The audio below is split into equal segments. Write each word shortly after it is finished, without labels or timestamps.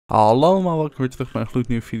Hallo allemaal, welkom weer terug bij een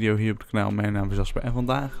gloednieuwe video hier op het kanaal. Mijn naam is Jasper en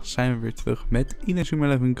vandaag zijn we weer terug met Inazuma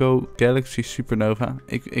Eleven Go Galaxy Supernova.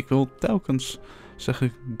 Ik wil telkens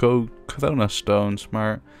zeggen Go Corona Stones,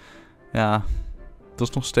 maar ja, dat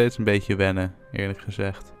is nog steeds een beetje wennen, eerlijk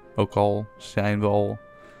gezegd. Ook al zijn we al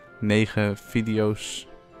 9 video's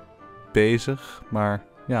bezig, maar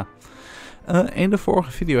ja. In de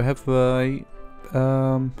vorige video hebben wij,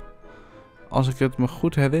 als ik het me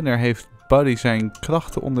goed herinner, heeft Buddy zijn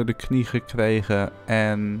krachten onder de knie gekregen.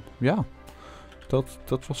 En ja,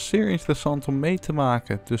 dat was zeer interessant om mee te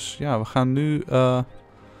maken. Dus ja, we gaan nu,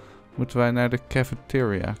 moeten wij naar de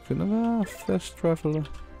cafeteria. Kunnen we fast travelen?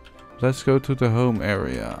 Let's go to the home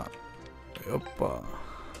area. Hoppa.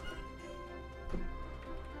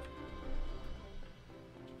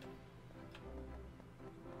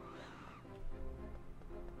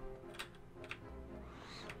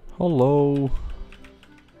 Hallo.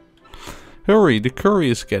 Hurry, the curry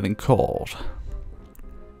is getting cold.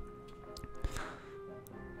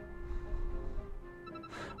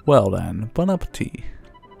 Well then, bon appetit.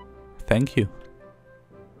 Thank you.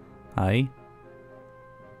 Hi.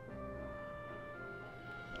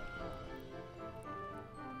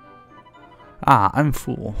 Ah, I'm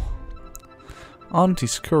full.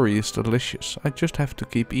 Auntie's curry is delicious. I just have to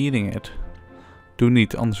keep eating it. Doe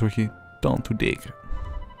niet, anders word je dan te dik.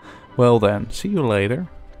 Well then, see you later.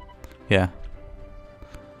 Yeah.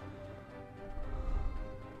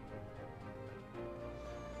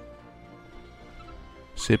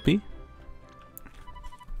 Sippy?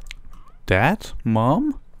 Dad?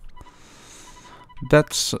 Mom?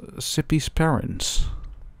 That's Sippy's parents.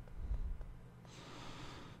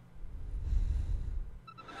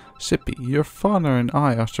 Sippy, your father and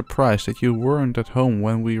I are surprised that you weren't at home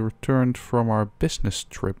when we returned from our business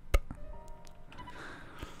trip.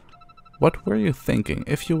 What were you thinking?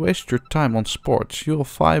 If you waste your time on sports,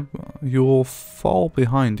 you'll fall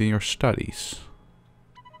behind in your studies.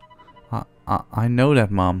 I know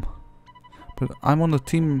that, Mom. But I'm on the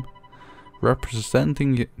team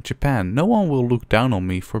representing Japan. No one will look down on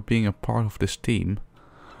me for being a part of this team.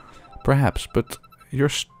 Perhaps, but your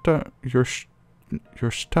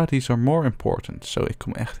studies are more important. So ik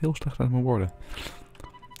kom echt heel slecht uit mijn woorden.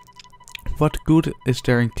 What good is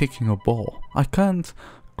there in kicking a ball? I can't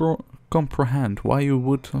comprehend why you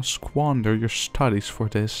would squander your studies for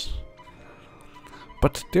this.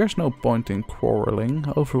 But there's no point in quarreling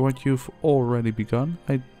over what you've already begun.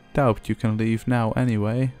 I doubt you can leave now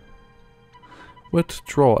anyway.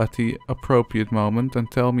 Withdraw at the appropriate moment and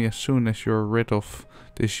tell me as soon as you're rid of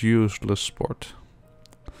this useless sport.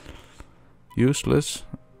 Useless?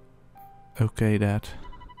 Okay, Dad.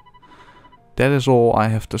 That is all I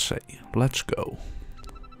have to say. Let's go.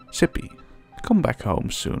 Sippy. Come back home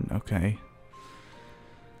soon, okay?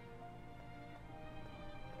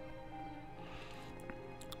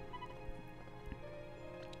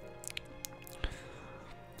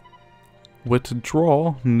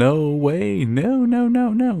 Withdraw? No way. No, no,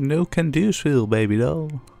 no, no. No can do feel, baby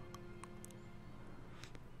doll.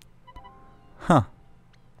 Huh.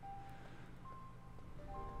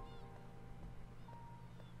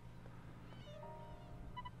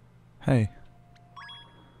 Hey.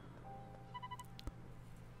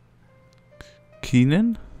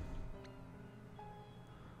 Keenan?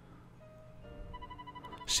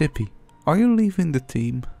 Sippy, are you leaving the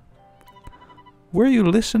team? Were you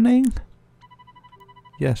listening?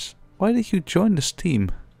 Yes. Why did you join this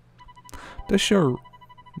team? Does your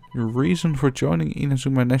reason for joining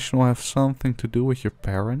Inazuma National have something to do with your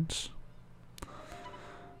parents?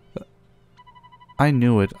 I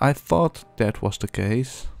knew it. I thought that was the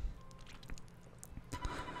case.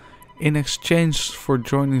 In exchange for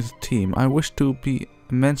joining the team, I wish to be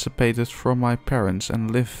emancipated from my parents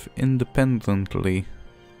and live independently.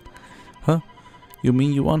 Huh? You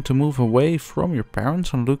mean you want to move away from your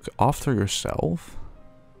parents and look after yourself?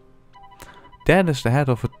 Dad is the head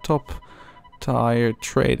of a top-tier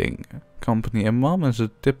trading company and Mom is a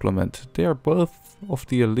diplomat. They are both of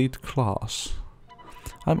the elite class.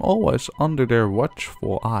 I'm always under their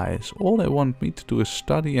watchful eyes. All they want me to do is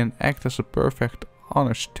study and act as a perfect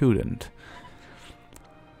honor student.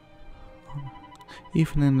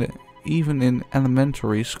 Even in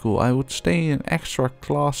elementary school, I would stay in extra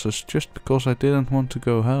classes just because I didn't want to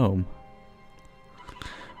go home.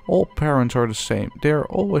 All parents are the same. They are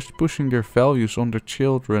always pushing their values on their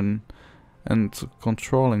children and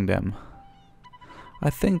controlling them. I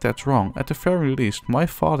think that's wrong. At the very least, my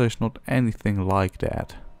father is not anything like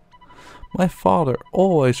that. My father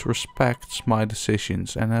always respects my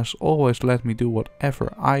decisions and has always let me do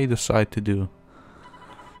whatever I decide to do.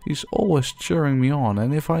 He's always cheering me on,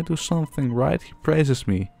 and if I do something right, he praises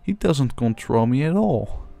me. He doesn't control me at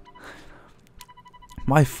all.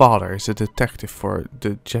 My father is a detective for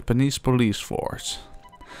the Japanese police force.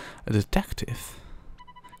 A detective?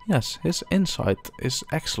 Yes, his insight is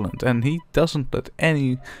excellent and he doesn't let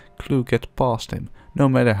any clue get past him, no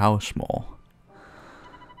matter how small.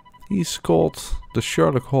 He's called the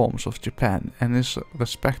Sherlock Holmes of Japan and is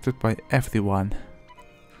respected by everyone.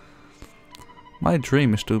 My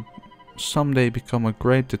dream is to someday become a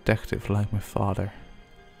great detective like my father.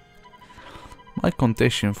 My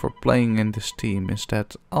condition for playing in this team is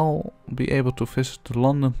that I'll be able to visit the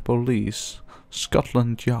London Police,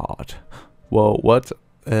 Scotland Yard. Whoa, what?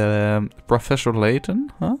 Professor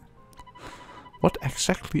Layton? Huh? What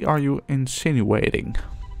exactly are you insinuating?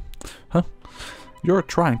 Huh? You're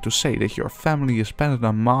trying to say that your family is better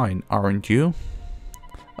than mine, aren't you?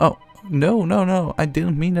 Oh, no, I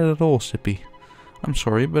didn't mean that at all, Sippy. I'm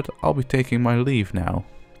sorry, but I'll be taking my leave now.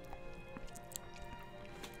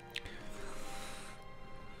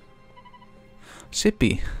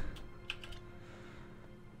 Sippy.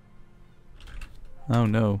 Oh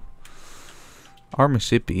no. Arme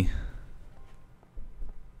Sippy.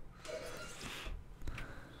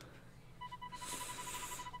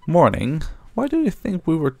 Morning. Why do you think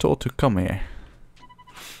we were told to come here?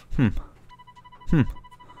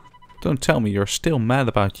 Don't tell me you're still mad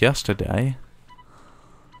about yesterday.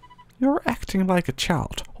 You're acting like a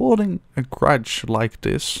child, holding a grudge like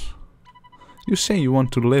this. You say you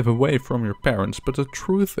want to live away from your parents, but the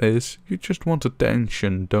truth is, you just want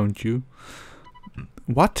attention, don't you?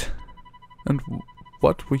 What? And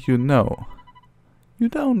what would you know? You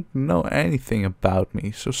don't know anything about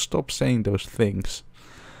me, so stop saying those things.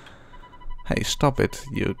 Hey, stop it,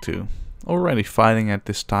 you two. Already fighting at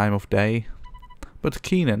this time of day. But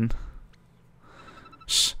Keenan...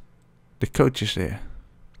 Shh, the coach is here.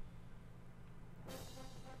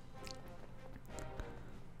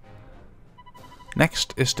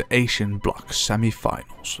 Next is the Asian Bloc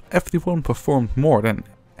semi-finals. Everyone performed more than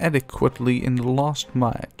adequately in the last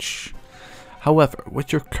match. However,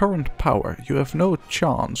 with your current power, you have no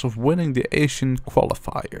chance of winning the Asian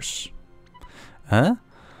qualifiers. Huh?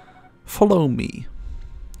 Follow me.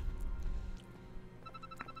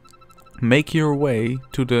 Make your way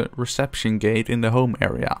to the reception gate in the home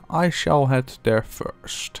area. I shall head there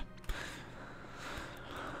first.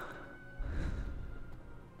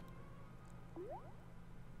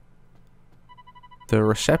 The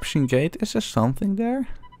reception gate, is there something there?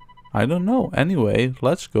 I don't know. Anyway,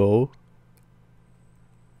 let's go.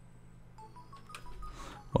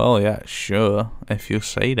 Well, yeah, sure. If you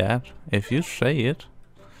say that. If you say it.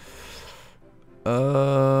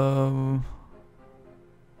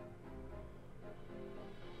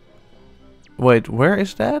 Wait, where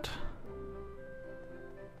is that?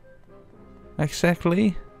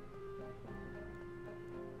 Exactly?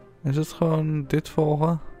 Is het gewoon dit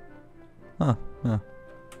volgen? Ah, ja.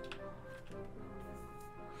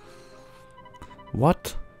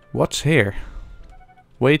 What? What's here?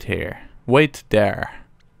 Wait here. Wait there.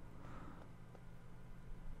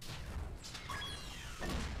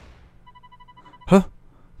 Huh?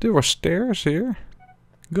 There were stairs here?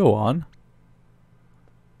 Go on.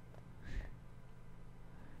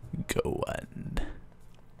 Go on.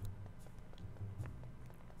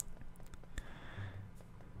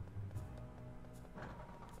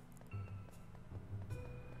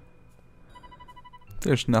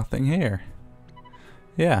 There's nothing here.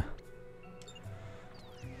 Yeah.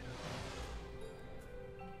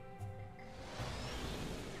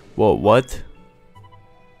 Whoa, what?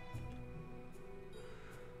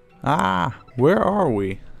 Ah, where are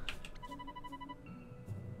we?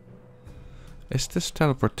 Is this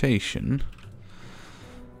teleportation?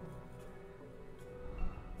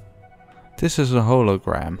 This is a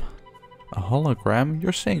hologram. A hologram?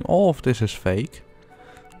 You're saying all of this is fake?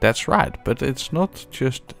 That's right, but it's not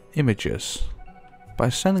just images. By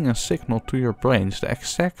sending a signal to your brains, the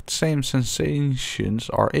exact same sensations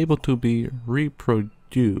are able to be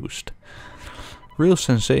reproduced. Real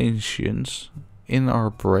sensations in our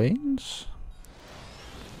brains?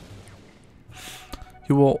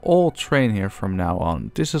 You will all train here from now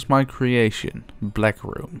on. This is my creation, Black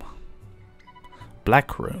Room.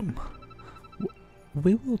 Black Room?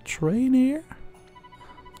 We will train here?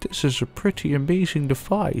 This is a pretty amazing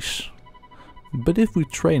device. But if we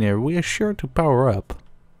train here, we are sure to power up.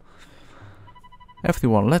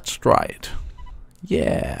 Everyone, let's try it.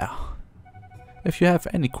 Yeah. If you have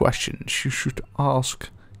any questions, you should ask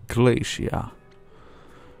Glacia.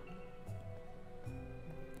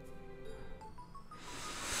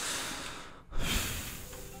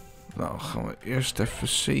 Nou gaan we eerst even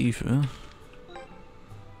saven.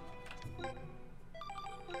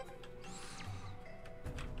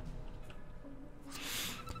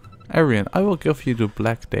 Arian, I will give you the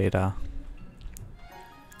black data.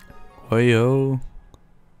 Yo.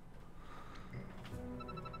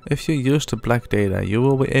 If you use the black data, you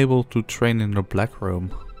will be able to train in the black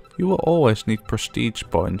room. You will always need prestige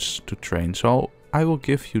points to train, so I will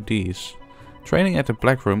give you these. Training at the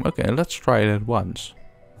black room, okay, let's try it at once.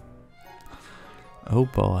 Oh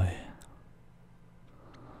boy.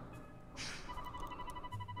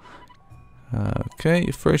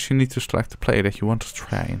 Okay, first you need to select the player that you want to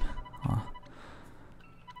train.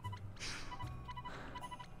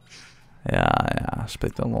 Ja,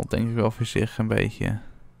 spreekt allemaal denk ik over zich een beetje.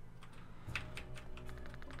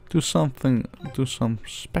 Do some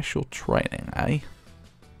special training, eh?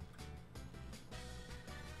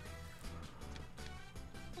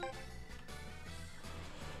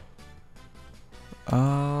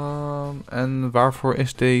 En waarvoor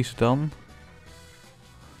is deze dan?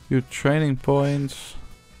 Your training points.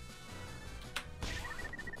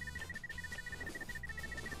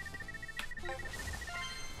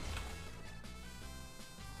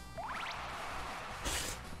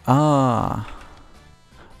 Ah.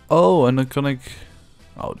 Oh, en dan kan ik...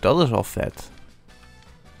 Oh, dat is wel vet.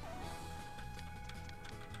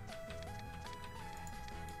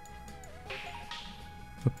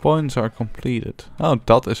 The points are completed. Oh,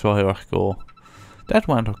 dat is wel heel erg cool. That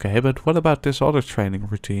went okay, but what about this other training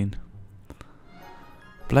routine?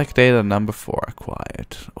 Black data number 4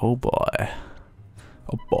 acquired. Oh boy.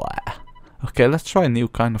 Oh boy. Okay, let's try a new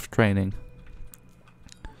kind of training.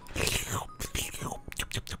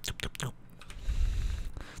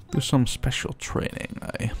 Do some special training,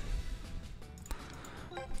 eh?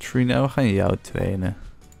 Trina, we gaan jou trainen.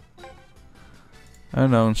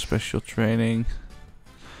 Unknown special training.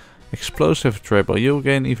 Explosive dribble. You'll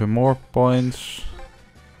gain even more points.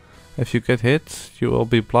 If you get hit, you will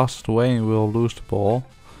be blasted away and you will lose the ball.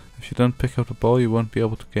 If you don't pick up the ball, you won't be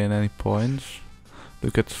able to gain any points.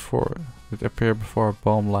 Look at it appear before a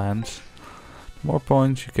bomb lands. The more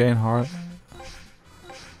points you gain, hard.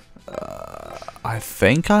 I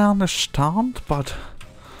think I understand, but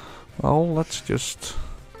well, let's just.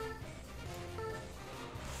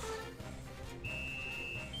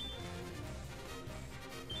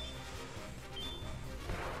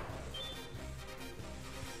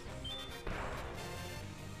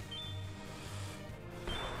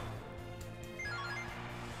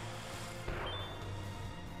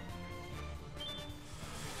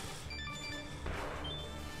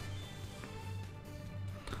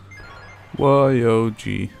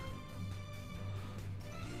 YOG.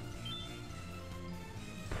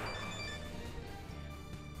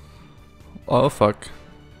 Oh fuck.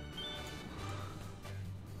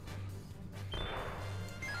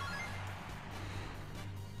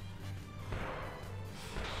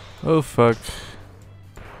 Oh fuck.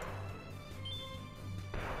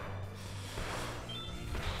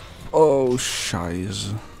 Oh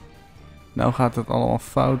scheiße. Nou gaat het allemaal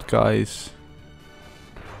fout, guys.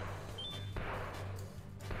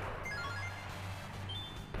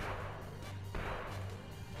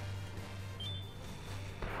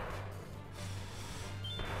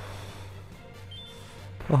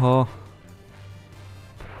 Oh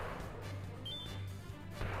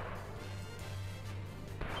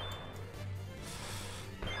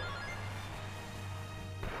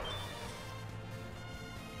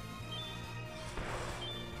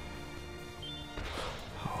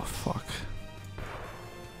fuck.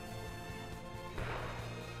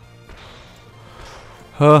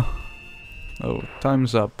 Huh. Oh,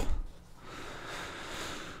 time's up.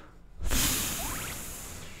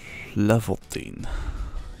 Level 10.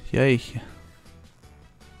 Jeetje.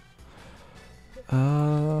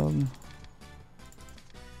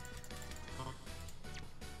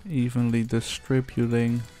 Evenly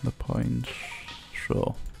distributing the points.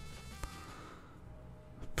 Zo.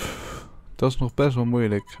 Dat is nog best wel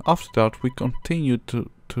moeilijk. After that we continue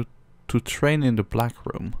to train in the black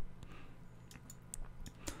room.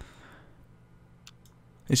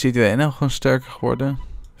 Is iedereen nou gewoon sterker geworden?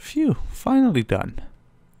 Phew, finally done.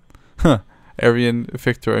 Huh. Arian,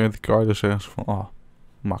 Victor en Ricardo zeggen van, oh,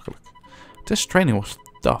 makkelijk. This training was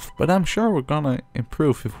tough, but I'm sure we're gonna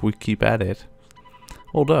improve if we keep at it.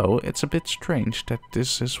 Although, it's a bit strange that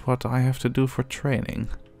this is what I have to do for training.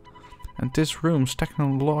 And this room's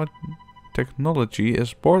technology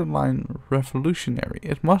is borderline revolutionary.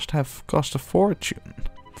 It must have cost a fortune.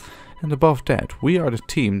 And above that, we are the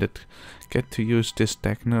team that get to use this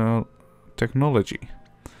technology.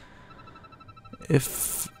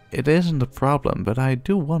 If it isn't a problem, but I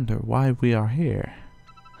do wonder why we are here.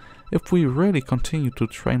 If we really continue to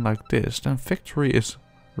train like this, then victory is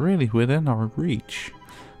really within our reach.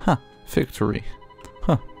 Huh, victory.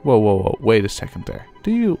 Huh, whoa, wait a second there.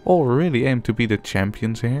 Do you all really aim to be the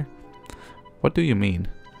champions here? What do you mean?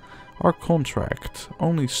 Our contract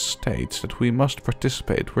only states that we must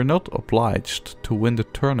participate. We're not obliged to win the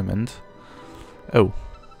tournament. Oh,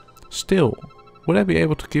 still, would I be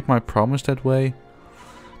able to keep my promise that way?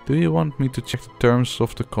 Do you want me to check the terms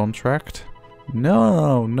of the contract?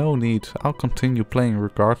 No need. I'll continue playing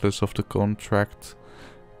regardless of the contract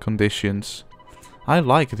conditions. I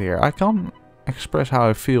like it here. I can't express how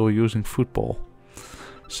I feel using football.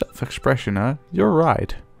 Self-expression, huh? You're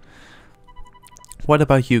right. What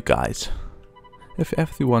about you guys? If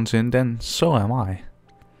everyone's in, then so am I.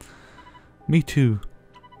 Me too.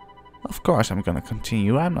 Of course I'm gonna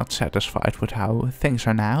continue. I'm not satisfied with how things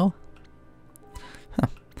are now. Huh.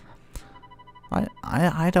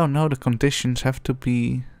 I don't know, the conditions have to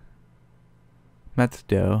be met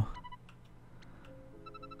though.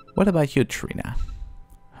 What about you, Trina?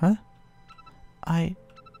 Huh?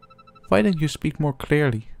 Why don't you speak more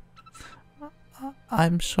clearly?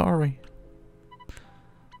 I'm sorry.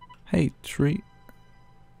 Hey,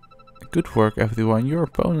 good work everyone. Your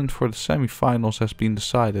opponent for the semi-finals has been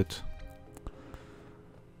decided.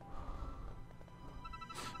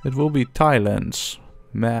 It will be Thailand's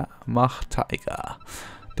Tiger.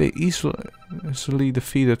 They easily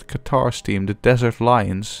defeated Qatar's team, the Desert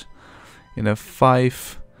Lions, in a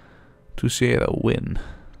 5-0 win.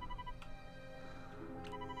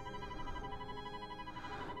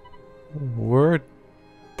 Were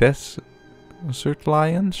Desert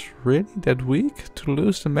Lions really that weak to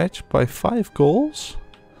lose the match by 5 goals?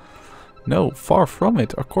 No, far from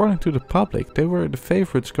it. According to the public, they were the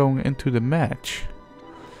favorites going into the match.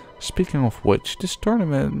 Speaking of which, this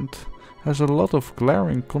tournament has a lot of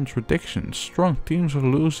glaring contradictions. Strong teams are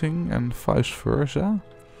losing and vice versa.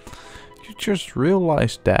 You just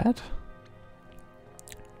realized that?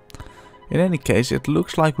 In any case, it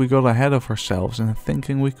looks like we got ahead of ourselves in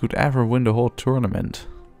thinking we could ever win the whole tournament.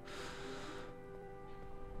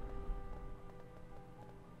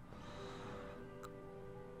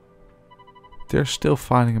 They're still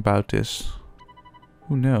fighting about this.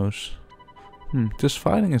 Who knows? This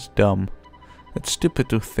fighting is dumb. It's stupid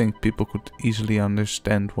to think people could easily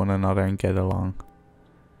understand one another and get along.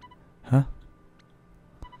 Huh?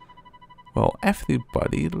 Well,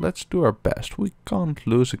 everybody, let's do our best. We can't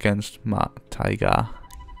lose against Tiger.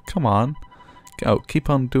 Come on. Go, keep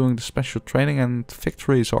on doing the special training and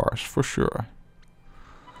victory is ours, for sure.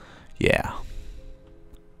 Yeah.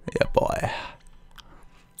 Yeah, boy.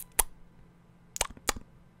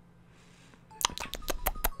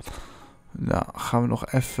 Nou, gaan we nog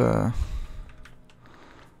even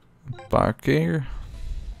een paar keer.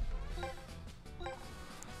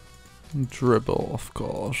 Dribble, of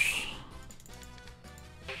course.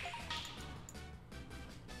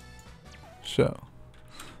 Zo.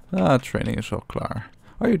 Training is al klaar.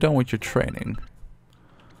 Are you done with your training?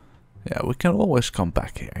 Yeah, we can always come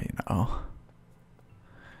back here, you know.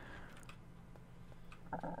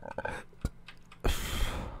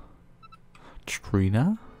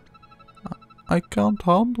 Trina? I can't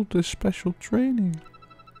handle this special training.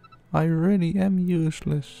 I really am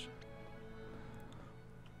useless.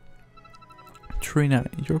 Trina,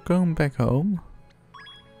 you're going back home?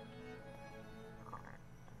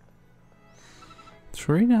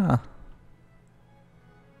 Trina?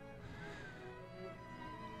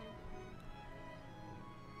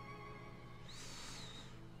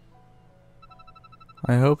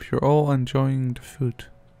 I hope you're all enjoying the food.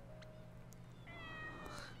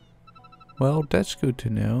 Well, that's good to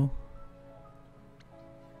know.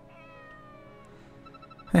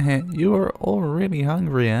 Hehe, you are all really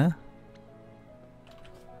hungry, huh?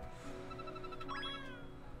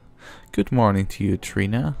 Good morning to you,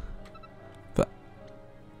 Trina. But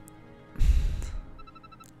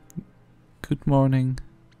good morning.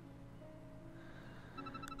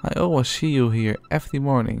 I always see you here every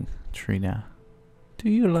morning, Trina. Do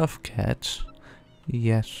you love cats?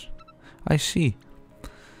 Yes, I see.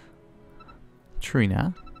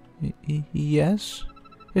 Trina? Yes?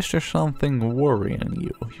 Is there something worrying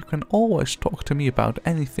you? You can always talk to me about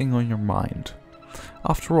anything on your mind.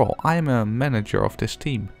 After all, I am a manager of this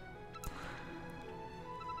team.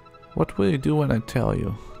 What will you do when I tell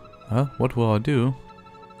you? Huh? What will I do?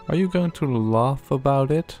 Are you going to laugh about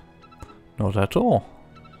it? Not at all.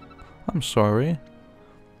 I'm sorry.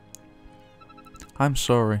 I'm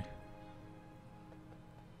sorry.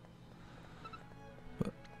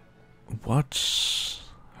 What's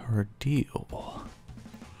her deal?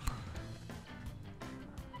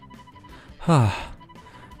 Ah.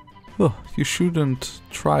 Oh, you shouldn't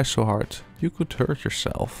try so hard. You could hurt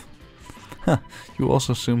yourself. Huh, you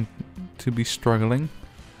also seem to be struggling.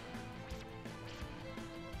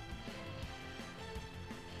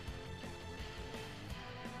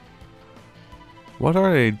 What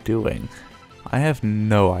are they doing? I have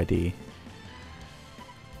no idea.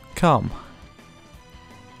 Come.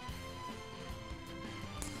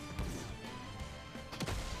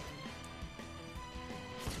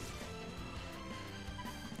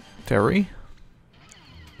 Terry?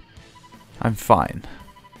 I'm fine.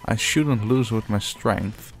 I shouldn't lose with my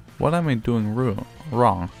strength. What am I doing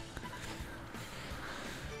wrong?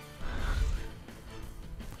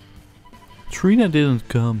 Trina didn't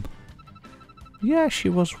come. Yeah, she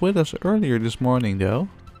was with us earlier this morning though.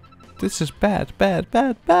 This is bad, bad,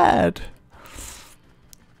 bad, bad.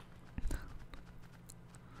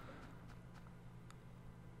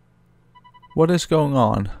 What is going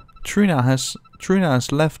on? Trina has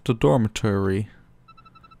left the dormitory.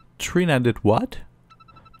 Trina did what?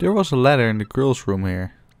 There was a letter in the girls' room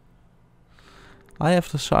here. I have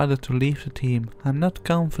decided to leave the team. I'm not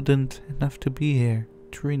confident enough to be here.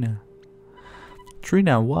 Trina.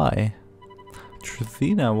 Trina, why?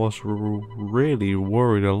 Trina was really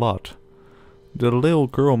worried a lot. The little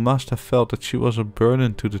girl must have felt that she was a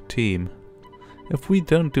burden to the team. If we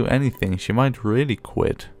don't do anything, she might really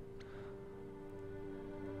quit.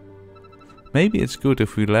 Maybe it's good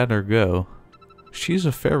if we let her go. She's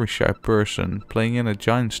a very shy person. Playing in a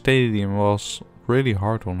giant stadium was really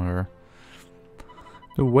hard on her.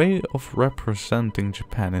 The way of representing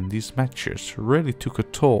Japan in these matches really took a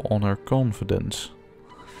toll on her confidence.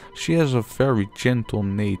 She has a very gentle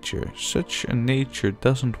nature. Such a nature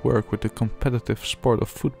doesn't work with the competitive sport of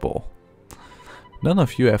football. None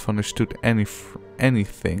of you have understood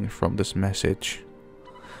anything from this message.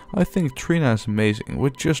 I think Trina is amazing.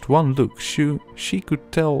 With just one look, she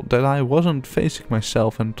could tell that I wasn't facing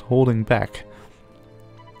myself and holding back.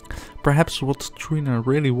 Perhaps what Trina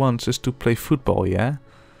really wants is to play football, yeah?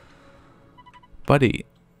 Buddy,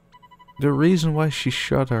 the reason why she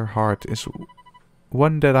shut her heart is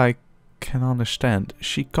one that I can understand.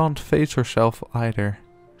 She can't face herself either.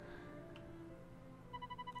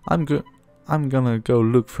 I'm gonna go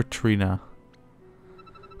look for Trina.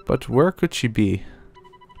 But where could she be?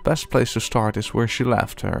 Best place to start is where she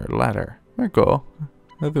left her letter. There go.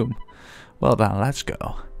 Boom. Well then, let's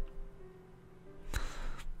go.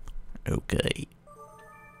 Okay.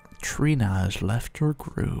 Trina has left her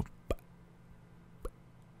group.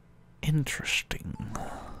 Interesting.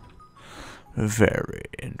 Very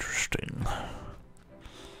interesting.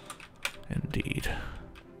 Indeed.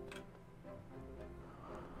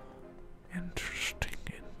 Interesting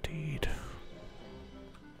indeed.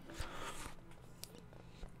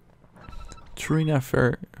 Trina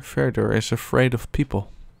further is afraid of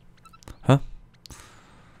people. Huh?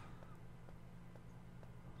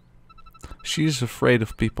 She is afraid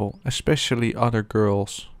of people, especially other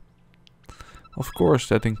girls. Of course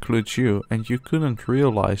that includes you, and you couldn't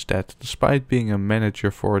realize that despite being a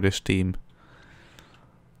manager for this team.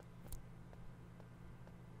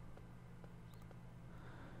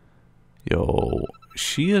 Yo,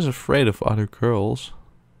 she is afraid of other girls.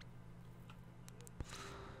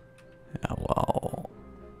 Yeah, well,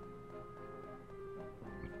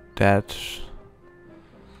 that's...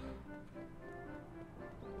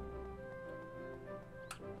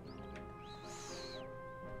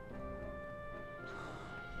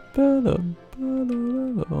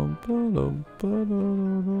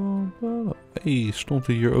 Hey, stond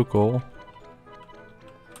hij hier ook al?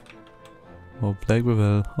 Oh, blijkbaar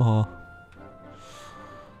wel. Oh.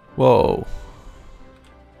 Wow.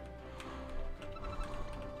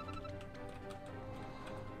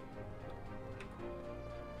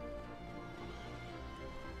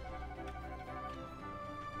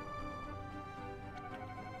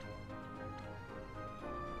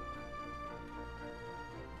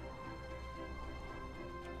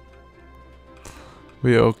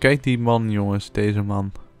 Yo, kijk die man, jongens, deze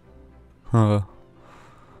man.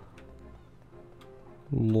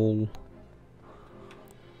 Lol.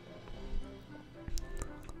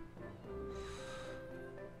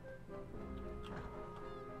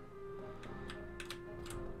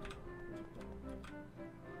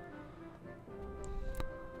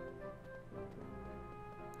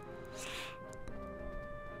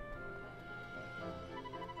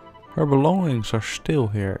 Her belongings are still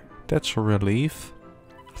here. That's a relief.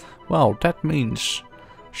 Well, that means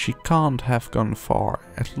she can't have gone far.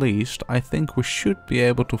 At least, I think we should be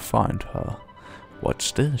able to find her.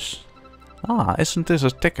 What's this? Ah, isn't this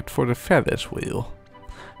a ticket for the Ferris wheel?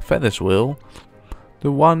 Ferris wheel?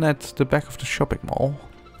 The one at the back of the shopping mall?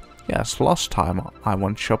 Yes, last time I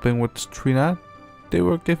went shopping with Trina, they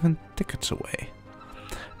were giving tickets away.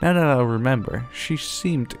 Now that I remember, she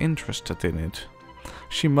seemed interested in it.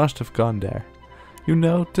 She must have gone there. You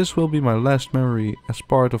know, this will be my last memory as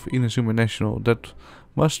part of Inazuma National. That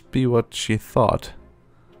must be what she thought.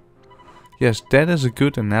 Yes, that is a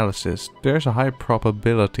good analysis. There's a high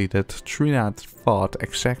probability that Trina thought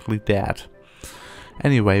exactly that.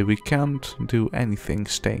 Anyway, we can't do anything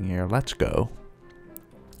staying here. Let's go.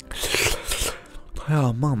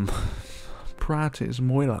 Ja, man. Praten is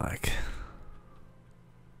moeilijk.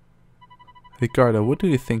 Ricardo, what do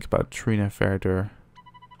you think about Trina Verder?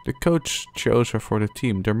 The coach chose her for the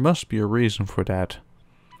team. There must be a reason for that.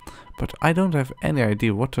 But I don't have any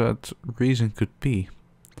idea what that reason could be.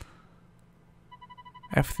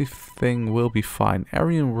 Everything will be fine.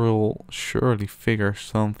 Arian will surely figure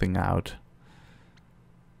something out.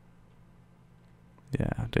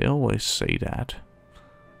 Yeah, they always say that.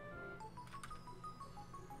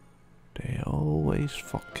 They always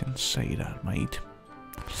fucking say that, mate.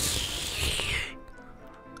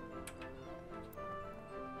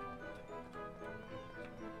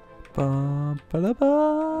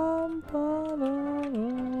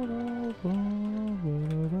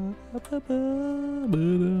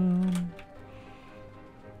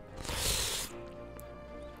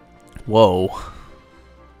 Wow.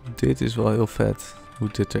 Dit is wel heel vet, hoe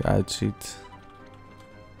dit eruit ziet.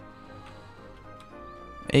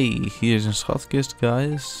 Hey, hier is een schatkist,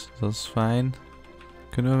 guys. Dat is fijn.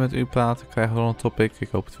 Kunnen we met u praten? Krijgen we wel een topic? Ik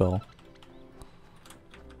hoop het wel.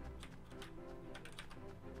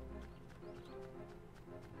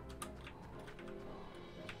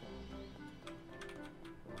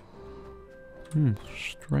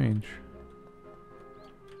 Strange.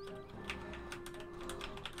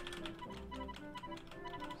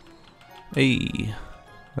 Hey,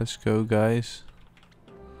 let's go, guys.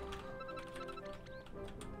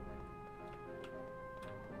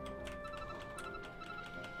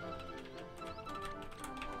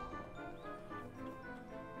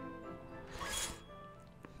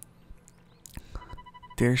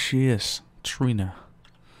 There she is, Trina.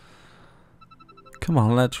 Come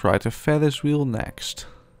on, let's ride the Ferris wheel next.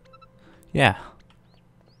 Yeah.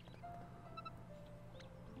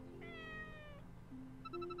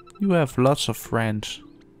 You have lots of friends.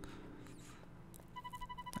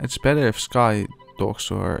 It's better if Sky talks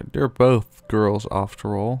to her. They're both girls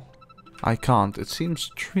after all. I can't. It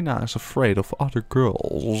seems Trina is afraid of other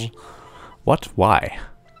girls. What? Why?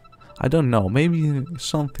 I don't know. Maybe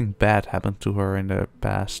something bad happened to her in the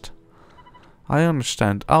past. I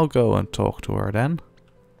understand. I'll go and talk to her then.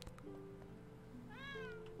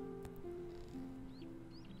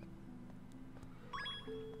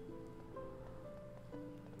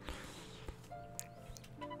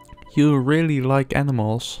 You really like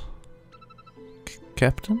animals?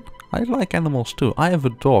 Captain? I like animals too. I have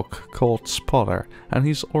a dog called Spotter and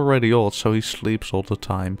he's already old, so he sleeps all the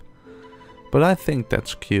time. But I think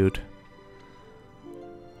that's cute.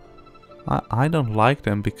 I don't like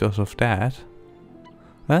them because of that.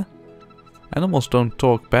 Huh? Animals don't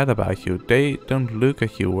talk bad about you. They don't look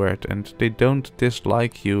at you weird and they don't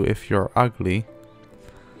dislike you if you're ugly.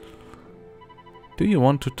 Do you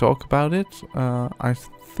want to talk about it? I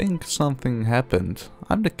think something happened.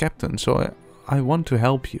 I'm the captain, so I want to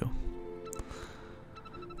help you.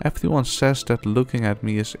 Everyone says that looking at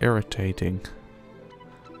me is irritating.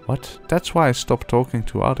 What? That's why I stopped talking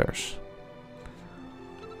to others.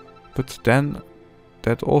 But then,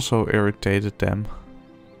 that also irritated them.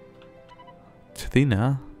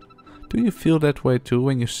 Trina, do you feel that way too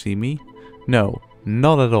when you see me? No,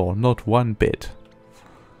 not at all, not one bit.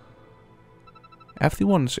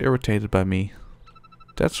 Everyone is irritated by me.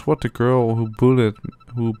 That's what the girl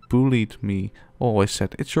who bullied me always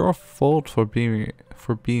said. It's your fault for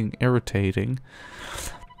being irritating.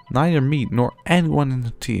 Neither me nor anyone in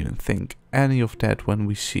the team think any of that when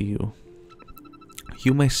we see you.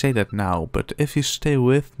 You may say that now, but if you stay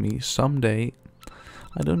with me someday,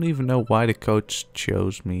 I don't even know why the coach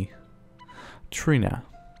chose me. Trina.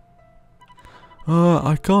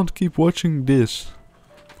 I can't keep watching this.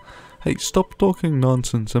 Hey, stop talking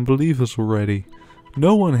nonsense and believe us already.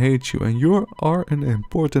 No one hates you and you are an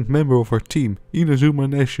important member of our team, Inazuma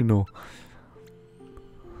National.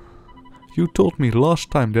 You told me last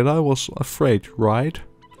time that I was afraid, right?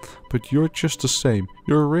 But you're just the same.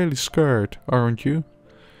 You're really scared, aren't you?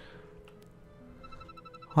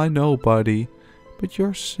 I know, buddy. But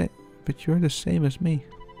you're the same as me.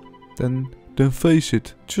 Then face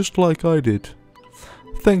it, just like I did.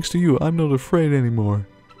 Thanks to you, I'm not afraid anymore.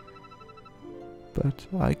 But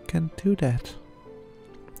I can't do that.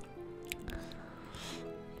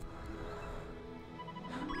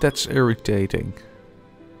 That's irritating.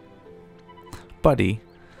 Buddy.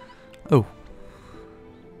 Oh.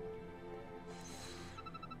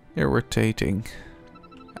 Irritating.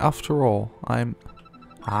 After all, I'm...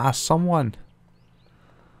 someone.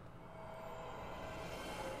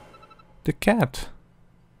 The cat.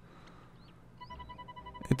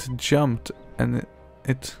 It jumped and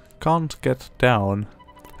it can't get down.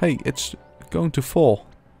 Hey, it's going to fall.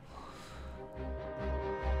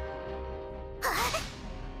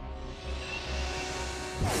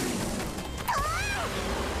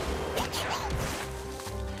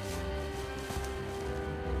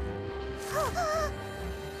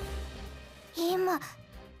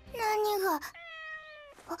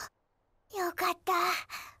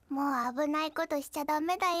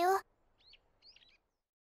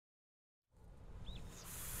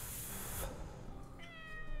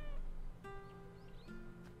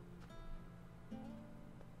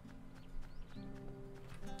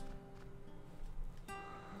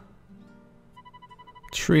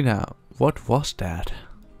 Trina, what was that?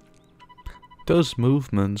 Those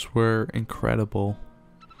movements were incredible.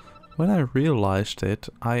 When I realized it,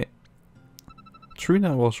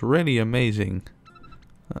 Trina was really amazing.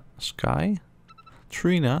 Sky?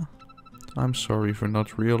 Trina? I'm sorry for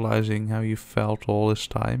not realizing how you felt all this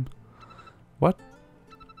time. What?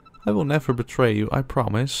 I will never betray you, I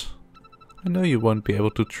promise. I know you won't be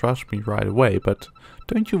able to trust me right away, but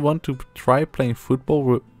don't you want to try playing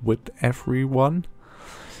football with everyone?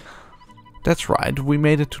 That's right, we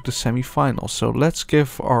made it to the semi-finals, so let's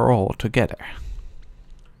give our all together.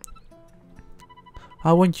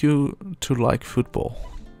 I want you to like football.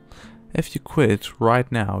 If you quit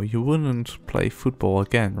right now, you wouldn't play football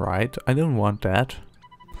again, right? I don't want that.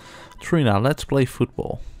 Trina, let's play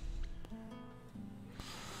football.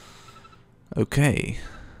 Okay.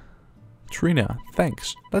 Trina,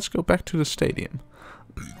 thanks. Let's go back to the stadium.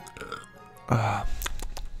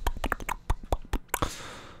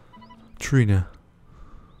 Trina,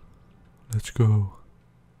 let's go.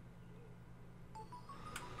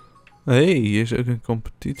 Hey, hier is ook een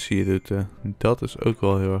competitieroute. Dat is ook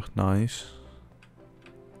wel heel erg nice.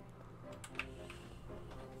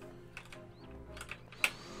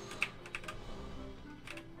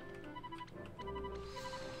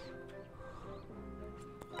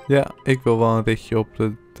 Ja, ik wil wel een ritje op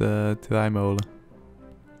de draaimolen.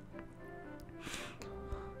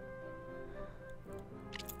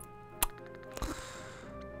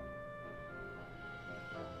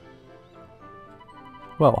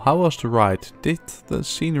 Well, how was the ride? Did the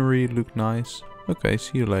scenery look nice? Okay,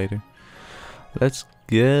 see you later. Let's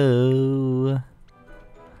go.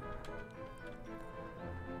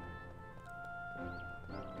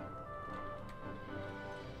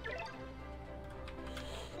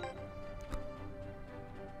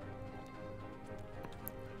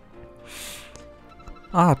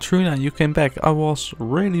 Ah, Trina, you came back. I was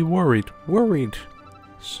really worried.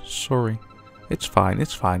 Sorry. It's fine,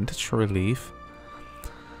 that's a relief.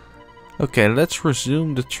 Okay, let's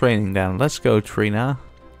resume the training then. Let's go, Trina.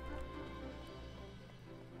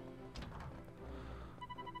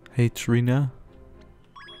 Hey, Trina.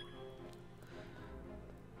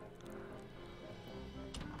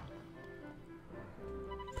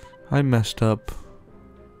 I messed up.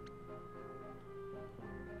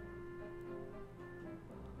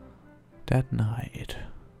 That night.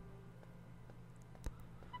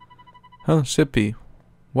 Oh, Sippy.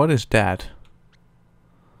 What is that?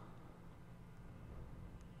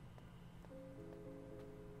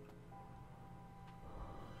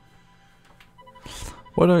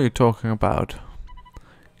 What are you talking about?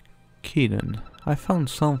 Keenan, I found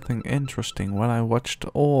something interesting when I watched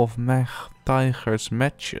all of Meg Tiger's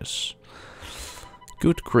matches.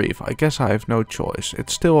 Good grief, I guess I have no choice.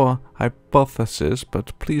 It's still a hypothesis,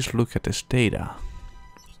 but please look at this data.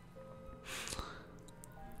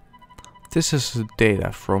 This is the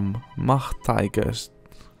data from Meg Tiger's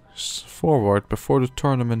forward before the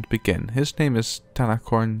tournament began. His name is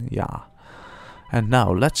Tanakorn Ya. And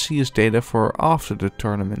now let's see his data for after the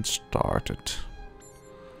tournament started.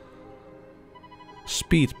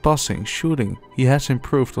 Speed, passing, shooting. He has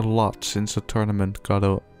improved a lot since the tournament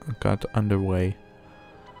got underway.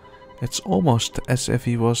 It's almost as if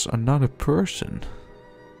he was another person.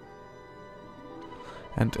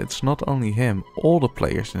 And it's not only him, all the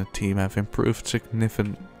players in the team have improved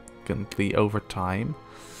significantly over time.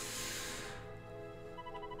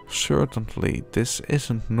 Certainly, this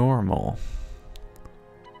isn't normal.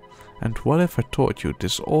 And what if I told you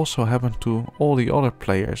this also happened to all the other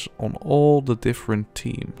players on all the different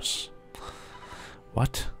teams?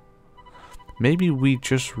 What? Maybe we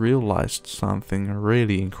just realized something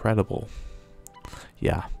really incredible.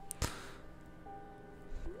 Ja.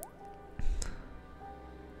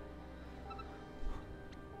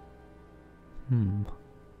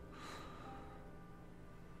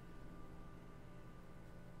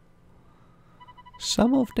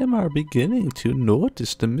 Some of them are beginning to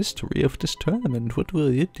notice the mystery of this tournament. What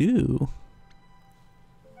will you do?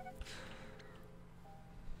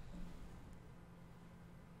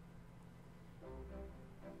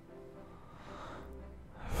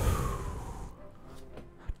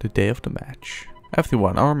 The day of the match.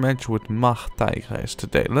 Everyone, our match with Tiger is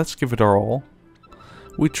today. Let's give it our all.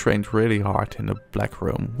 We trained really hard in the black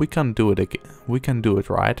room. We can do it again. We can do it,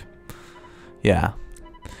 right? Yeah.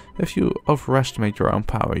 If you overestimate your own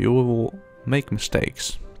power, you will make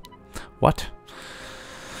mistakes. What?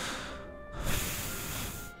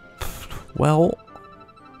 Well,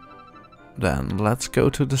 then let's go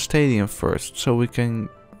to the stadium first, so we can...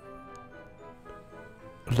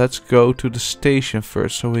 Let's go to the station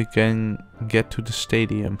first, so we can get to the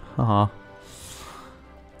stadium. Haha.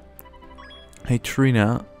 Hey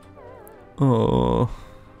Trina. Oh.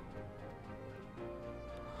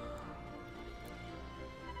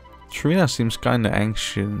 Trina seems kinda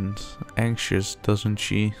anxious, doesn't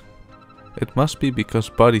she? It must be because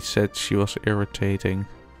Buddy said she was irritating.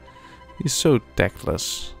 He's so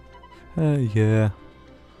tactless. Yeah,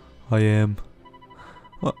 I am.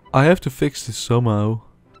 I have to fix this somehow.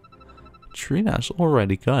 Trina's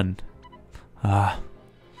already gone.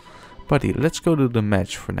 Buddy, let's go to the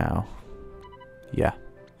match for now. Ja.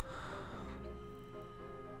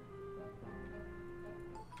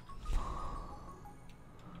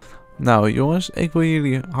 Nou jongens, ik wil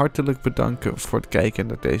jullie hartelijk bedanken voor het kijken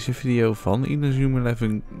naar deze video van Inazuma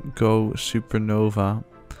Eleven Go Supernova.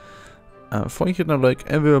 Vond je het nou leuk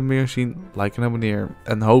en wil je meer zien? Like en abonneer.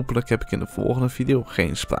 En hopelijk heb ik in de volgende video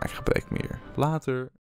geen spraakgebrek meer. Later.